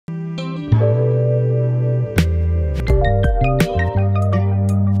Hello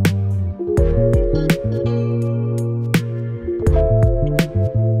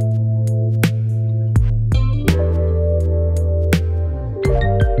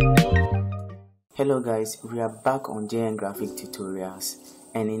guys, we are back on JN Graphic Tutorials,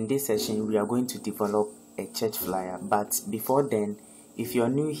 and in this session we are going to develop a church flyer. But before then, if you are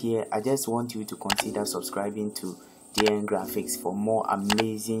new here, I just want you to consider subscribing to JN Graphics for more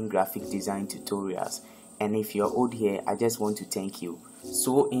amazing graphic design tutorials. And if you are old here, I just want to thank you.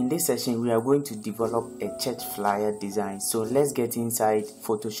 So in this session we are going to develop a church flyer design. So let's get inside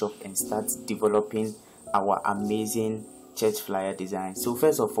Photoshop and start developing our amazing church flyer design. So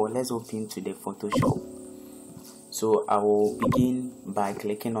first of all, let's open to the Photoshop. So I will begin by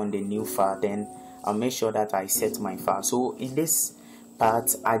clicking on the new file, then I'll make sure that I set my file. So in this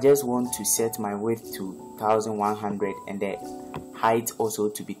part, I just want to set my width to 1100 and the height also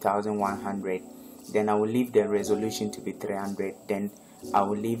to be 1100. Then I will leave the resolution to be 300. Then I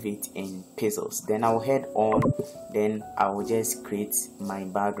will leave it in pixels. Then I will head on, then I will just create my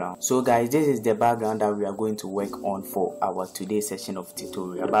background. So guys, this is the background that we are going to work on for our today's session of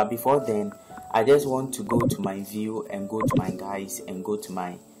tutorial. But before then, I just want to go to my view and go to my guides and go to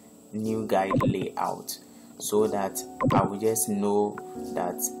my new guide layout, so that I will just know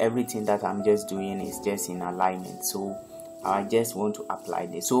that everything that I'm just doing is just in alignment. So I just want to apply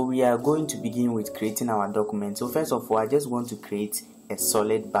this. So we are going to begin with creating our document. So first of all, I just want to create a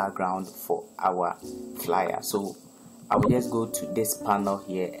solid background for our flyer. So I will just go to this panel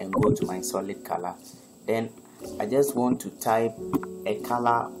here and go to my solid color. Then I just want to type a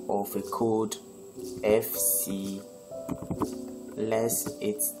color of a code FC. Let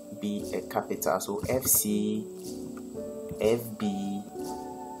it be a capital. So FC FB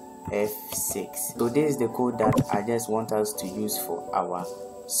F6. So this is the code that I just want us to use for our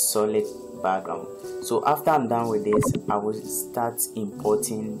solid background. So after I'm done with this, I will start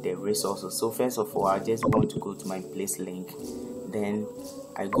importing the resources. So first of all, I just want to go to my place link, then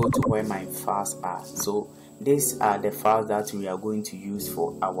I go to where my files are. So these are the files that we are going to use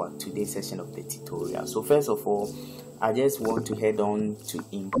for our today's session of the tutorial. So first of all, I just want to head on to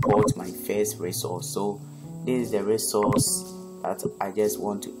import my first resource. So this is the resource that I just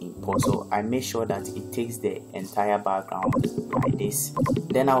want to import. So I make sure that it takes the entire background like this.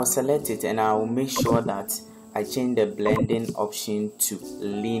 Then I will select it and I will make sure that I change the blending option to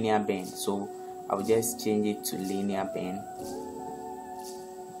linear bend. So I will just change it to linear bend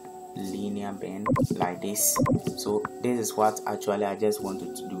like this. So this is what actually I just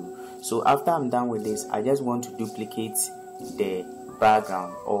wanted to do. So after I'm done with this, I just want to duplicate the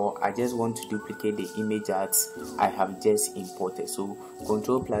background, or I just want to duplicate the image that I have just imported. So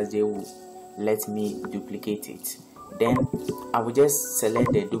Ctrl+J will let me duplicate it. Then I will just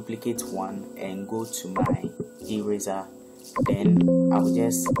select the duplicate one and go to my eraser. Then I will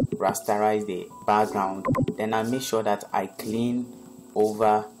just rasterize the background. Then I make sure that I clean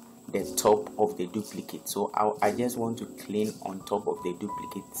over the top of the duplicate. So I just want to clean on top of the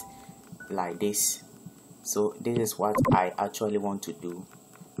duplicate like this. So this is what I actually want to do.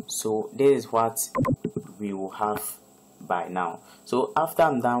 So this is what we will have by now. So after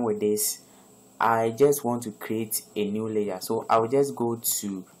I'm done with this, I just want to create a new layer. So I will just go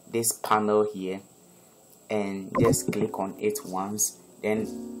to this panel here and just click on it once.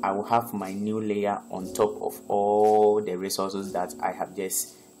 Then I will have my new layer on top of all the resources that I have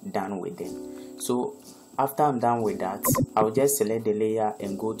just done with them. So after I'm done with that, I will just select the layer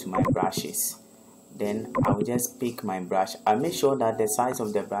and go to my brushes. Then I will just pick my brush. I make sure that the size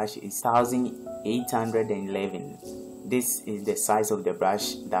of the brush is 1811. This is the size of the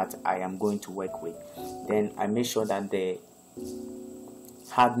brush that I am going to work with. Then I make sure that the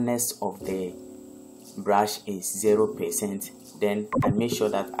hardness of the brush is 0%. Then I make sure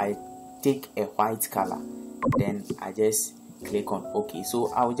that I take a white color. Then I just click on OK.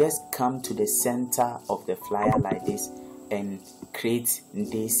 So I will just come to the center of the flyer like this and create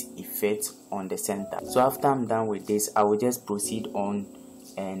this effect on the center. So after I'm done with this, I will just proceed on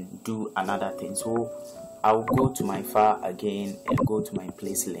and do another thing. So I will go to my file again and go to my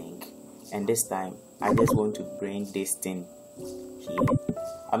place link, and this time I just want to bring this thing here.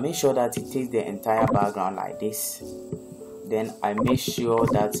 I make sure that it takes the entire background like this. Then I make sure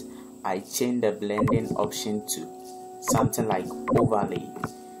that I change the blending option to something like overlay.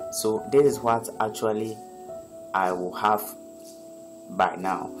 So this is what actually I will have by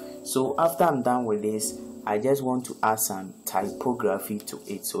now. So after I'm done with this, I just want to add some typography to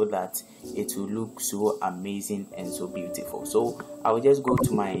it so that it will look so amazing and so beautiful. So I will just go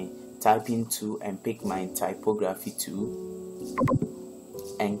to my typing tool and pick my typography tool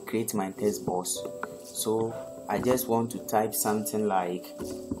and create my text box. So I just want to type something like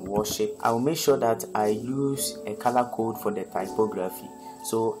worship. I will make sure that I use a color code for the typography.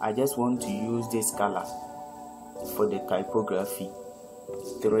 So I just want to use this color for the typography,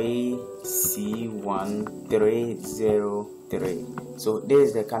 3C1303. so this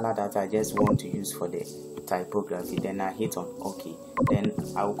is the color that I just want to use for the typography. Then I hit on OK. Then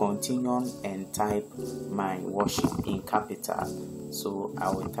I will continue on and type my worship in capital. So I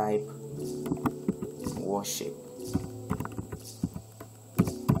will type worship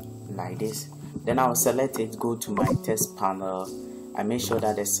like this. Then I will select it, go to my text panel. I make sure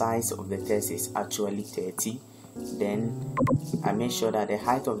that the size of the text is actually 30. Then I make sure that the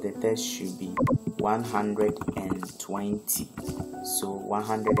height of the text should be 120. So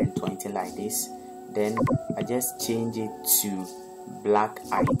 120 like this. Then I just change it to black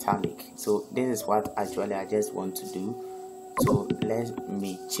italic. So this is what actually I just want to do. So let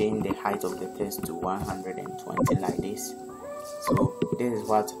me change the height of the text to 120 like this. So this is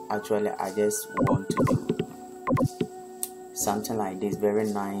what actually I just want to do. Something like this, very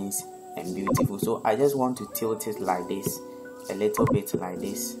nice and beautiful. So I just want to tilt it like this, a little bit like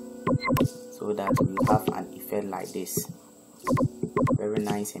this, so that we have an effect like this. Very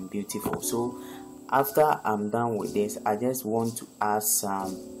nice and beautiful. So after I'm done with this, I just want to add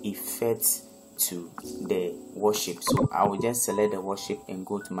some effects to the worship. So I will just select the worship and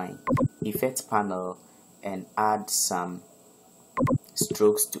go to my effect panel and add some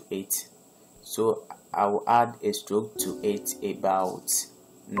strokes to it. So I will add a stroke to it about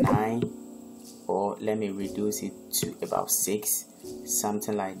 9, or let me reduce it to about 6,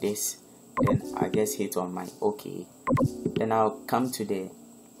 something like this. Then I just hit on my OK. Then I'll come to the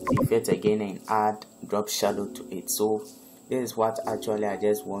effect again and add drop shadow to it. So this is what actually I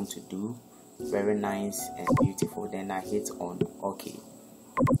just want to do. Very nice and beautiful. Then I hit on OK.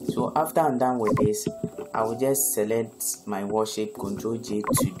 So after I'm done with this, I will just select my worship, Ctrl J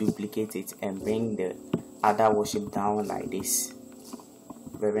to duplicate it and bring the other worship down like this.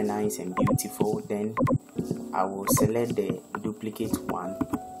 Very nice and beautiful. Then I will select the duplicate one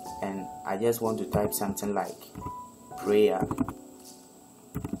and I just want to type something like prayer.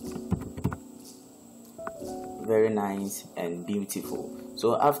 Very nice and beautiful.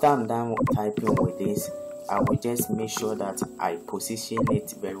 So after I'm done typing with this, I will just make sure that I position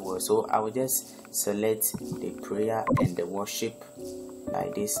it very well. So I will just select the prayer and the worship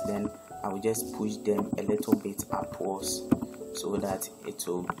like this. Then I will just push them a little bit upwards so that it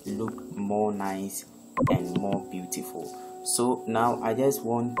will look more nice and more beautiful. So now I just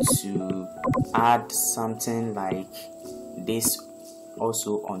want to add something like this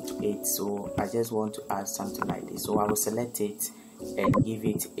also onto it. So I just want to add something like this. So I will select it and give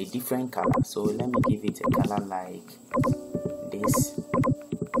it a different color. So let me give it a color like this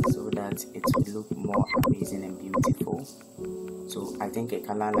so that it will look more amazing and beautiful. So I think a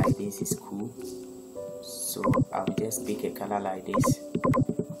color like this is cool. So I will just pick a color like this.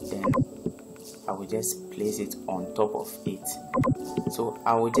 Then I will just place it on top of it. So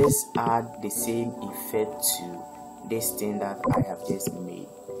I will just add the same effect to this thing that I have just made.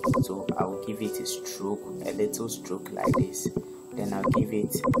 So I will give it a stroke, a little stroke like this. Then I'll give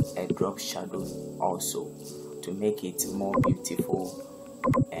it a drop shadow also to make it more beautiful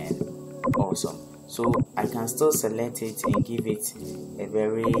and awesome. So I can still select it and give it a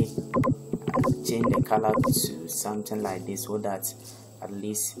very change the color to something like this so that at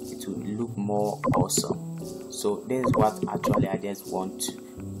least it will look more awesome. So this is what actually I just want to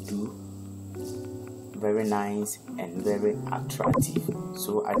do. Very nice and very attractive.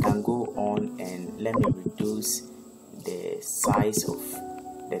 So I can go on and let me reduce the size of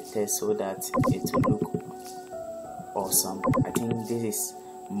the text so that it will look awesome. I think this is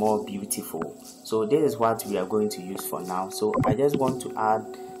more beautiful. So this is what we are going to use for now. So I just want to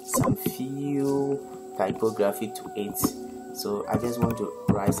add some few typography to it. So I just want to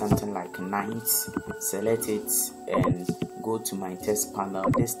write something like night, select it and go to my text panel.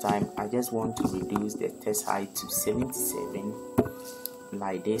 This time I just want to reduce the text height to 77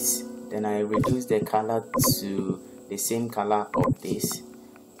 like this. Then I reduce the color to the same color of this.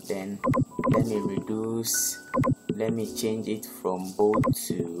 Then let me change it from bold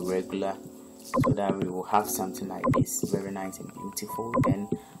to regular so that we will have something like this. Very nice and beautiful. Then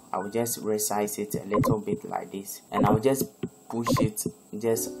I will just resize it a little bit like this, and I will just push it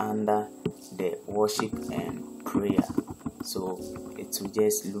just under the worship and prayer, so it will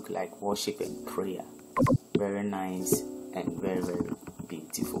just look like worship and prayer. Very nice and very, very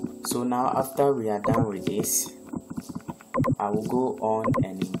beautiful. So now after we are done with this, I will go on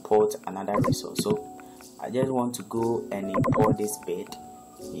and import another resource. So I just want to go and import this bed.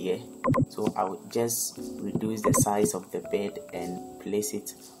 here. So I would just reduce the size of the bed and place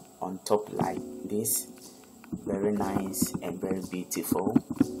it on top like this. Very nice and very beautiful.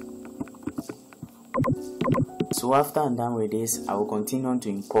 So after I'm done with this, I will continue on to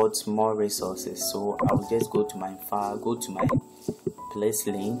import more resources. So I will just go to my file, go to my place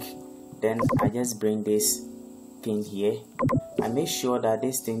link, then I just bring this thing here. I make sure that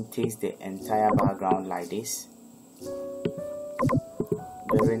this thing takes the entire background like this.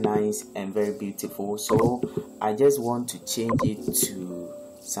 Very nice and very beautiful. So I just want to change it to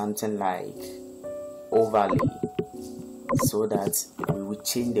something like overlay, so that we will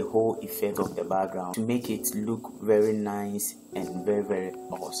change the whole effect of the background to make it look very nice and very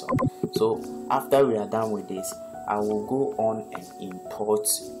awesome. So after we are done with this, I will go on and import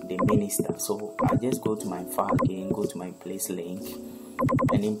the minister. So I just go to my file again, go to my place link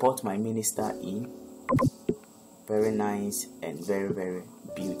and import my minister in. Very nice and very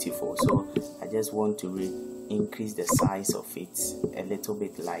beautiful. So I just want to increase the size of it a little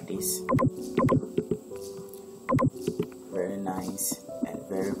bit like this. Very nice and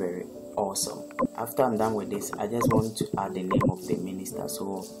very awesome. After I'm done with this, I just want to add the name of the minister.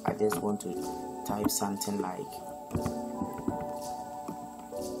 So I just want to type something like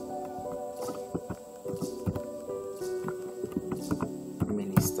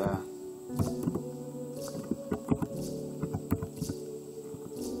minister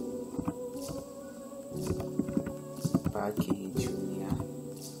Package Junior,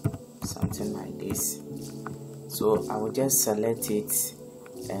 something like this. So I will just select it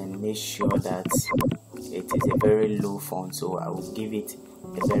and make sure that it is a very low font. So I will give it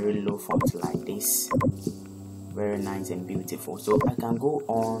a very low font like this. Very nice and beautiful. So I can go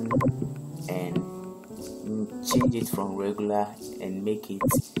on and change it from regular and make it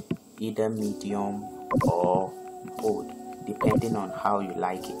either medium or bold, depending on how you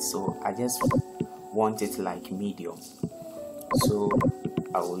like it. So I just want it like medium. So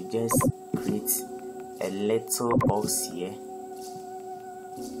I will just create a little box here,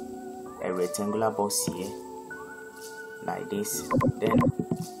 a rectangular box here like this. Then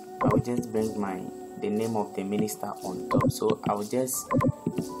I will just bring the name of the minister on top. So I will just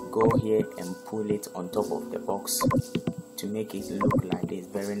go here and pull it on top of the box to make it look like this.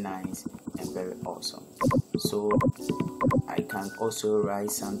 Very nice and very awesome. So I can also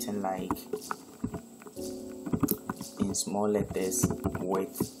write something like in small letters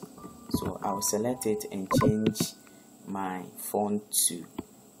width. So I'll select it and change my font to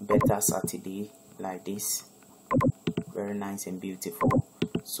Better Saturday like this. Very nice and beautiful.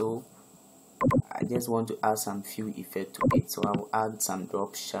 So I just want to add some few effect to it. So I will add some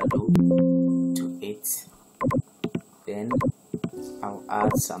drop shadow to it. Then I'll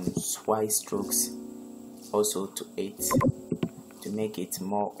add some swipe strokes also to it to make it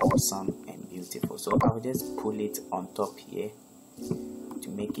more awesome and beautiful. So I will just pull it on top here to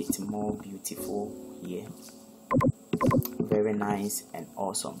make it more beautiful here. Very nice and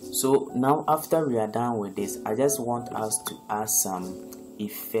awesome. So now after we are done with this, I just want us to add some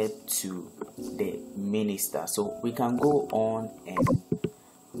effect to the minister. So we can go on and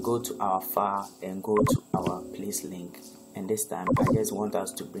go to our file and go to our place link, and this time I just want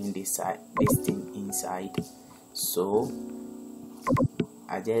us to bring this thing inside. So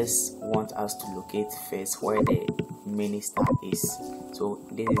I just want us to locate first where the minister is. So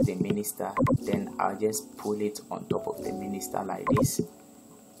this is the minister. Then I'll just pull it on top of the minister like this.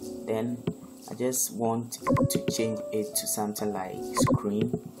 Then I just want to change it to something like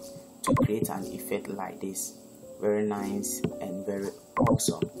screen to create an effect like this. Very nice and very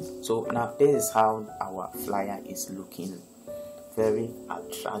awesome. So now this is how our flyer is looking. Very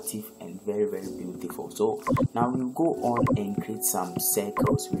attractive and very beautiful. So now we'll go on and create some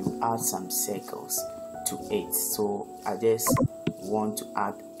circles. We'll add some circles to it. So I just want to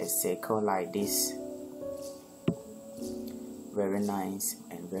add a circle like this. Very nice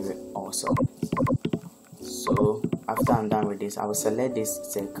and very awesome. So after I'm done with this, I will select this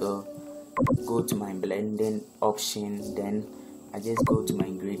circle, go to my blending option, then I just go to my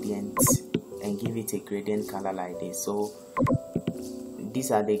ingredients and give it a gradient color like this. So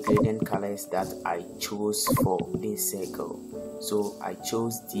these are the gradient colors that I chose for this circle. So I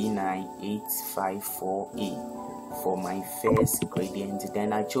chose D9854A for my first gradient.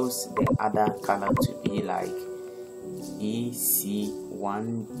 Then I chose the other color to be like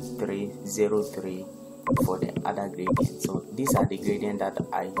EC1303 for the other gradient. So these are the gradient that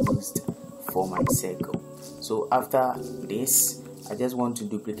I used for my circle. So after this, I just want to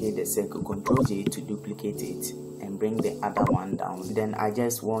duplicate the circle. Ctrl J to duplicate it and bring the other one down. Then I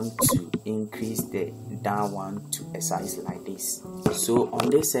just want to increase the down one to a size like this. So on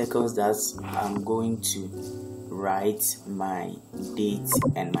these circles that I'm going to write my date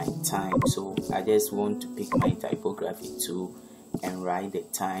and my time. So I just want to pick my typography tool and write the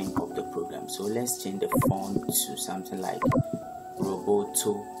time of the program. So let's change the font to something like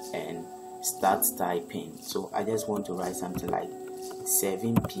Roboto and start typing. So I just want to write something like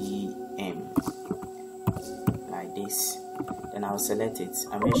 7 p.m. like this. Then I'll select it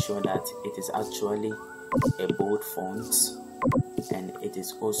and make sure that it is actually a bold font and it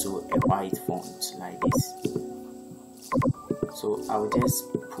is also a white font like this. So I'll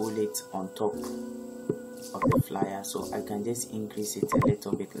just pull it on top of the flyer, so I can just increase it a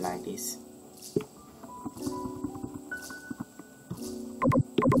little bit like this.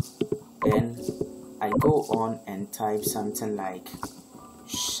 Then I go on and type something like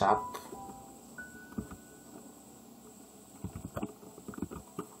sharp.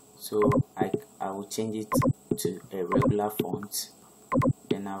 So I will change it to a regular font.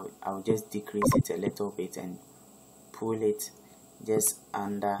 Then I'll just decrease it a little bit and pull it just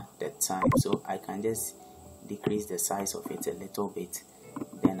under the time. So I can just decrease the size of it a little bit.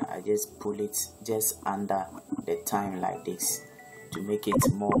 Then I just pull it just under the time like this to make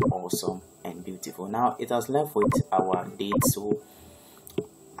it more awesome and beautiful. Now it has left with our date, so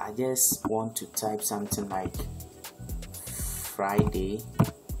I just want to type something like Friday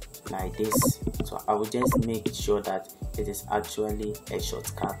like this. So I will just make sure that it is actually a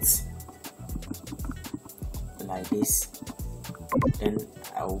shortcut like this. Then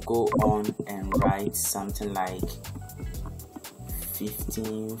I will go on and write something like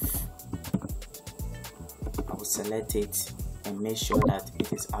 15th. I will select it and make sure that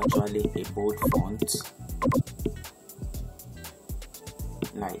it is actually a bold font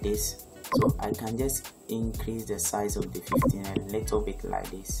like this. So I can just increase the size of the 15 a little bit like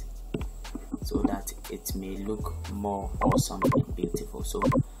this, so that it may look more awesome and beautiful. So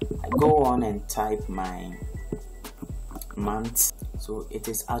I go on and type my month. So it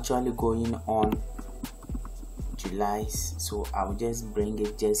is actually going on July, so I'll just bring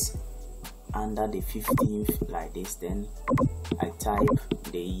it just under the 15th like this. Then I type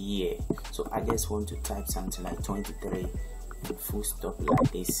the year, so I just want to type something like 23 and full stop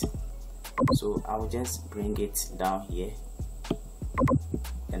like this. So I'll just bring it down here,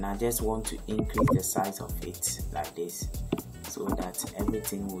 and I just want to increase the size of it like this, so that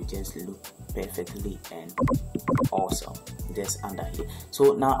everything will just look perfectly and awesome just under here.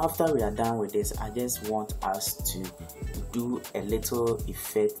 So now after we are done with this, I just want us to do a little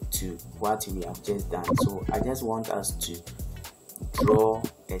effect to what we have just done. So I just want us to draw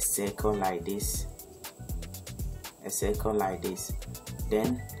a circle like this,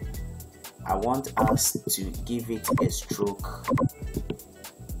 then I want us to give it a stroke.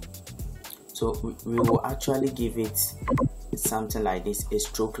 So we will actually give it something like this, a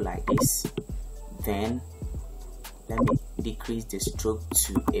stroke like this. Then let me decrease the stroke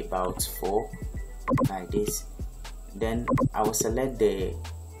to about 4 like this. Then I will select the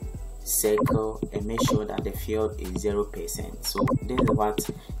circle and make sure that the field is 0%. So this is what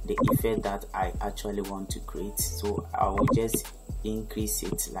the effect that I actually want to create. So I will just increase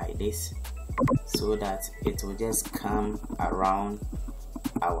it like this, so that it will just come around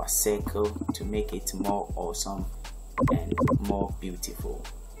our circle to make it more awesome and more beautiful.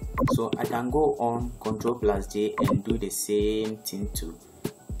 So I can go on Ctrl+J and do the same thing to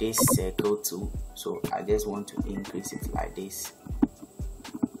this circle too. So I just want to increase it like this,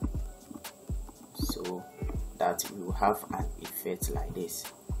 so that we will have an effect like this.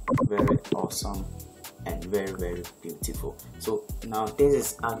 Very awesome and very, very beautiful. So now this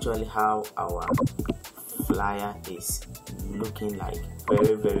is actually how our flyer is looking like.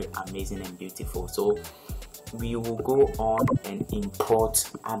 Very, very amazing and beautiful. So we will go on and import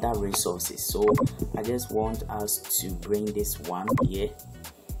other resources. So I just want us to bring this one here,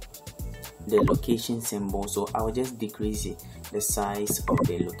 the location symbol. So I will just decrease the size of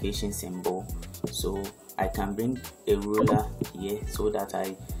the location symbol, so I can bring a ruler here, so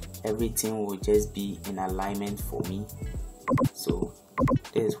that everything will just be in alignment for me. So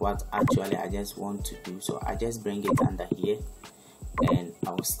this is what actually I just want to do. So I just bring it under here and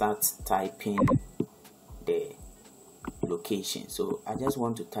I'll start typing the location. So I just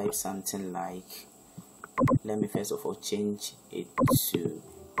want to type something like, let me first of all change it to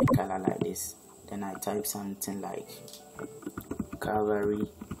a color like this. Then I type something like Calvary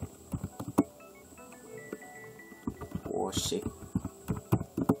Worship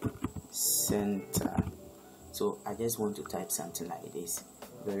Center. So I just want to type something like this,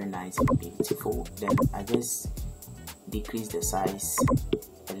 very nice and beautiful. Then I just decrease the size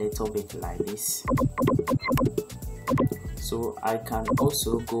a little bit like this. So I can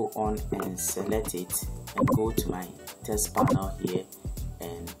also go on and select it and go to my text panel here,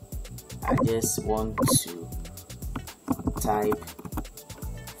 and I just want to type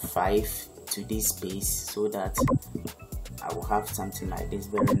 5 to this space so that I will have something like this,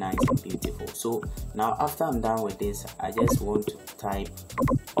 very nice and beautiful. So now after I'm done with this, I just want to type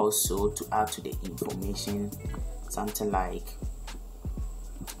also to add to the information something like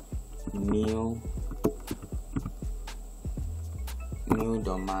new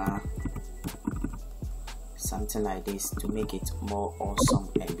Doma, something like this, to make it more awesome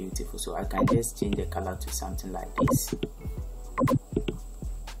and beautiful. So I can just change the color to something like this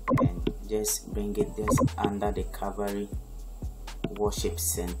and just bring it just under the Calvary Worship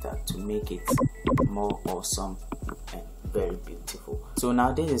Center to make it more awesome and very beautiful. So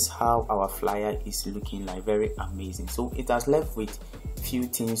now this is how our flyer is looking like, very amazing. So it has left with few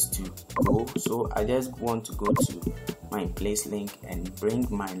things to go. So I just want to go to my place link and bring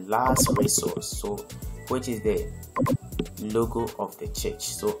my last resource, so which is the logo of the church.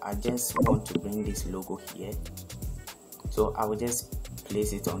 So I just want to bring this logo here, so I will just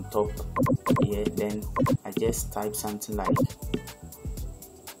place it on top here. Then I just type something like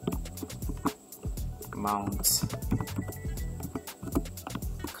Mount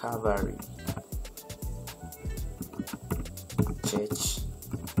Calvary Church,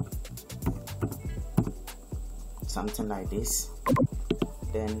 something like this.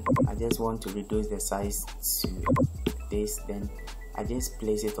 Then I just want to reduce the size to this, then I just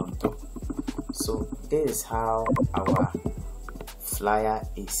place it on top. So this is how our flyer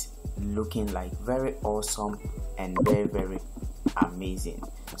is looking like, very awesome and very amazing.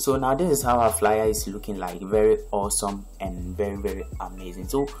 So now this is how our flyer is looking like, very awesome and very amazing.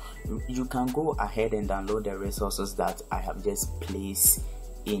 So you can go ahead and download the resources that I have just placed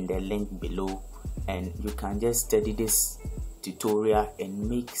in the link below, and you can just study this tutorial and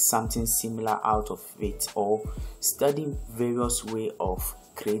make something similar out of it, or study various way of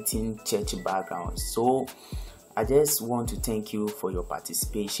creating church backgrounds. So I just want to thank you for your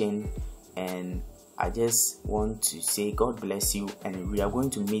participation, and I just want to say God bless you, and we are going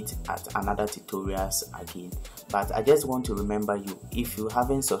to meet at another tutorials again. But I just want to remember you, if you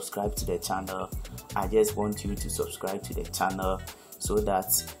haven't subscribed to the channel, I just want you to subscribe to the channel so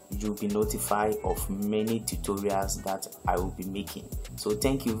that you'll be notified of many tutorials that I will be making. So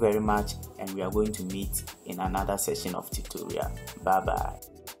thank you very much, and we are going to meet in another session of tutorial. Bye bye.